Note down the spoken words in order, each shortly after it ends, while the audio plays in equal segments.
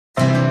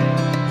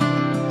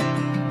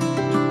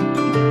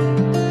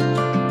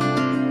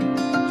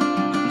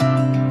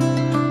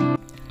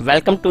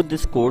Welcome to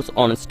this course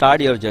on Start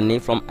Your Journey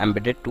from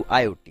Embedded to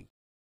IoT.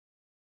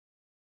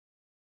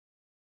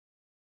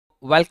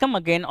 Welcome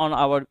again on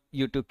our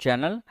YouTube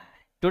channel.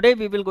 Today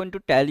we will going to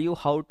tell you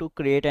how to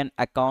create an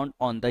account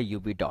on the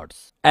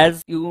Ubidots.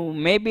 As you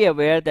may be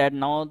aware that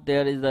now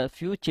there is a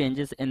few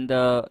changes in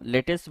the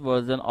latest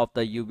version of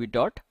the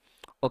Ubidot.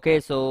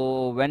 Okay,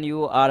 so when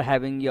you are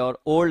having your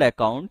old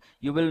account,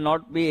 you will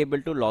not be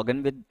able to log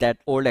in with that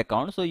old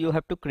account, so you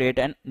have to create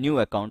a new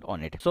account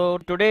on it. So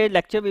today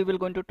lecture we will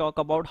going to talk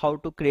about how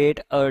to create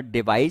a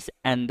device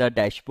and the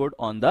dashboard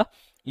on the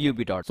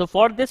Ubidot. So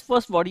for this,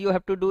 first what you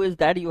have to do is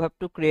that you have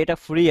to create a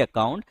free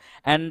account.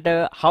 And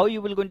how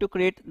you will going to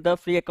create the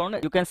free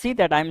account, you can see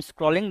that I'm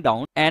scrolling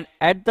down, and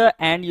at the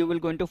end you will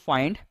going to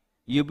find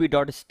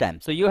Ubidot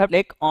stamp. So you have to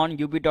click on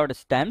Ubidot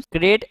stamps,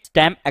 create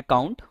stamp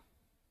account.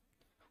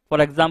 For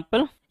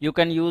example, you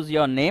can use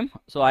your name.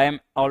 So I am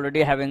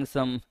already having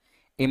some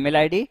email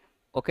ID.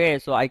 Okay,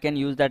 so I can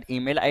use that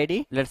email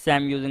ID. Let's say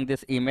I'm using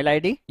this email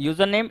ID.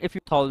 Username if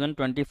you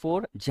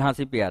 2024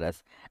 Jhansi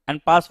PRS,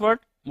 and password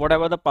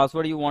whatever the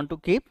password you want to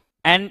keep.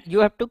 And you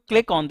have to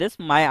click on this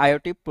My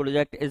IoT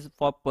project is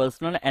for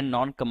personal and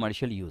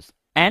non-commercial use,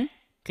 and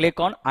click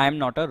on I am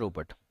not a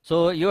robot.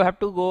 So you have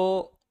to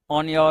go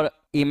on your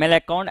email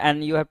account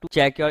and you have to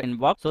check your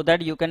inbox so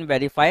that you can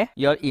verify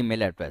your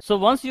email address. So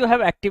once you have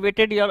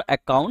activated your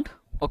account,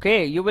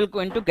 okay, you will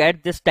going to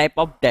get this type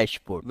of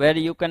dashboard where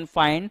you can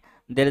find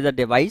there is a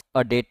device,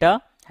 a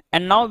data,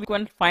 and now we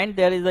can find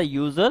there is a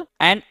user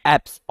and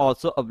apps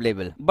also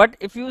available. But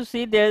if you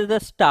see there is a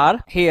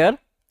star here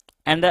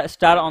and the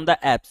star on the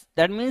apps,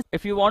 that means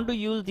if you want to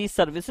use these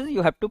services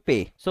you have to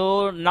pay.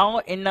 So now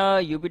in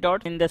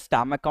Ubidot, in the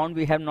stamp account,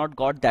 we have not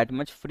got that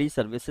much free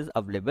services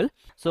available.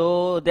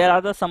 So there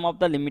are some of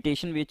the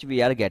limitation which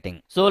we are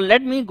getting. So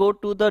let me go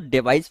to the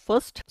device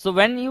first. So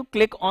when you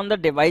click on the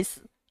device,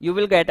 you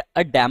will get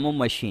a demo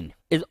machine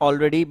is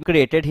already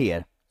created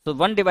here. So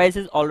one device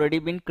is already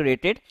been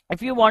created.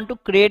 If you want to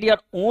create your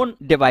own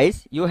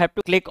device, you have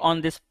to click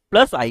on this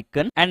plus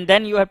icon, and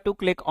then you have to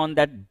click on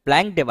that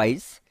blank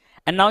device.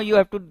 And now you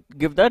have to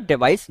give the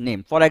device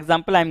name. For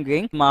example, I'm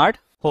giving smart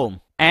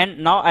home, and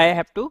now I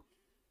have to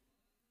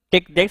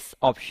tick this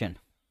option.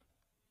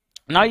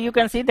 Now you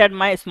can see that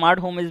my smart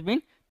home is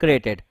being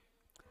created.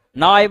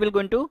 Now I will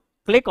going to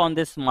click on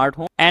this smart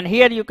home, and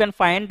here you can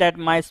find that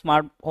my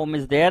smart home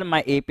is there.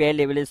 My API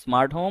label is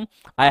smart home.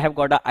 I have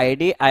got a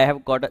ID, I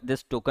have got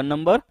this token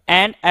number,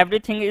 and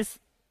everything is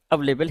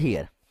available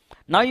here.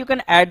 Now you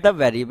can add the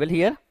variable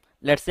here.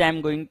 Let's say I'm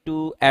going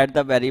to add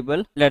the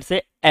variable, let's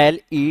say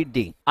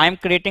LED. I'm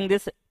creating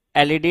this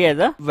LED as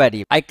a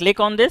variable. I click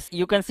on this,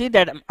 you can see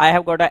that I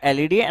have got a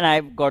LED and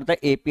I've got the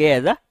API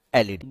as a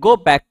LED. Go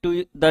back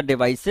to the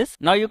devices.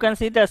 Now you can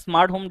see the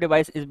smart home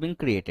device is being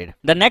created.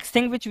 The next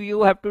thing which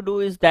you have to do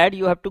is that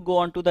you have to go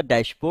on to the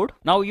dashboard.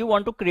 Now you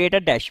want to create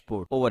a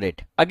dashboard over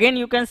it. Again,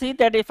 you can see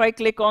that if I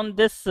click on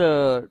this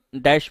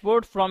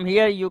dashboard, from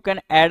here you can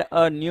add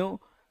a new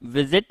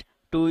widget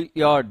to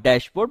your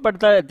dashboard, but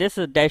this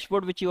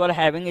dashboard which you are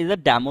having is a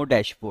demo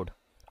dashboard.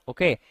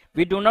 Okay,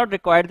 we do not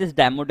require this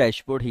demo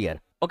dashboard here.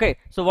 Okay,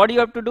 so what you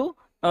have to do,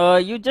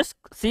 you just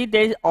see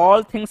there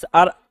all things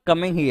are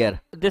coming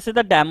here. This is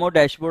the demo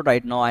dashboard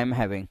right now I am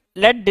having.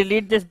 Let's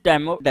delete this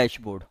demo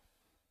dashboard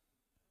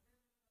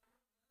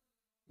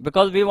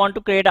because we want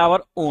to create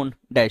our own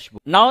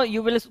dashboard. Now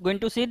you will going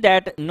to see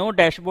that no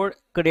dashboard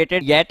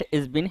created yet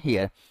is been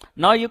here.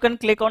 Now you can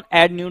click on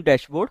add new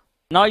dashboard.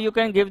 Now you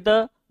can give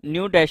the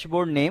new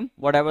dashboard name,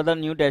 whatever the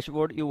new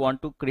dashboard you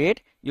want to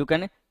create, you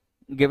can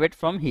give it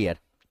from here,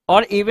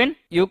 or even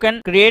you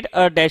can create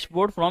a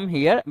dashboard from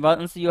here.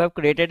 Once you have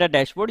created a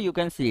dashboard, you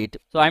can see it.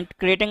 So I'm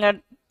creating a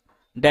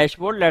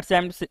dashboard. Let's say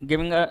I'm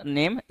giving a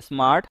name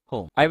smart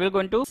home. I will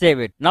going to save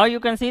it. Now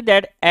you can see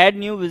that add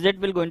new widget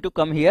will going to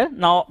come here.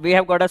 Now we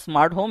have got a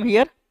smart home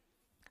here.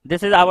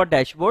 This is our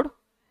dashboard.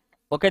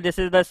 Okay, this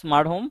is the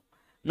smart home.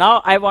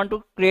 Now I want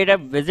to create a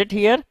widget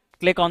here.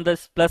 Click on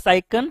this plus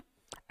icon.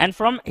 And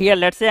from here,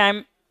 let's say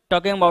I'm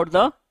talking about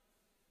the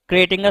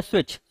creating a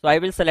switch. So I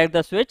will select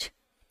the switch.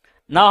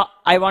 Now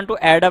I want to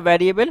add a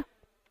variable.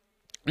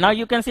 Now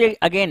you can see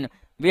again,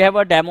 we have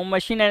a demo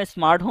machine and a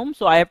smart home.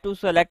 So I have to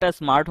select a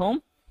smart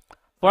home.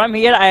 From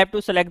here, I have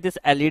to select this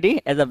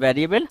LED as a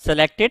variable,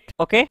 select it.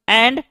 Okay.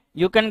 And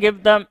you can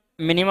give the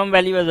minimum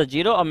value as a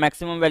 0 or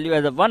maximum value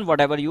as a 1,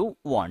 whatever you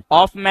want.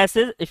 Off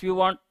message, if you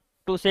want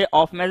to say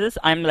off message,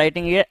 I'm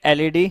writing here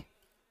LED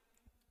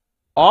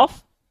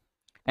off.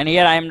 And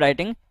here I am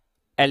writing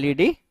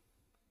LED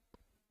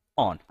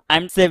on.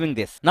 I'm saving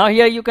this. Now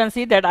here you can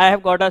see that I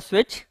have got a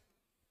switch.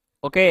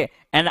 Okay,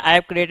 and I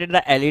have created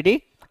the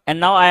LED, and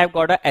now I have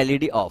got a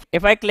LED off.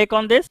 If I click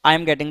on this, I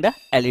am getting the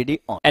LED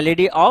on,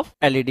 LED off,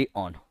 LED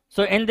on.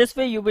 So in this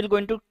way you will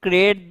going to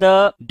create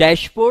the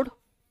dashboard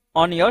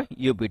on your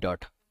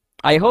Ubidot.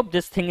 I hope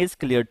this thing is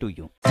clear to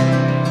you.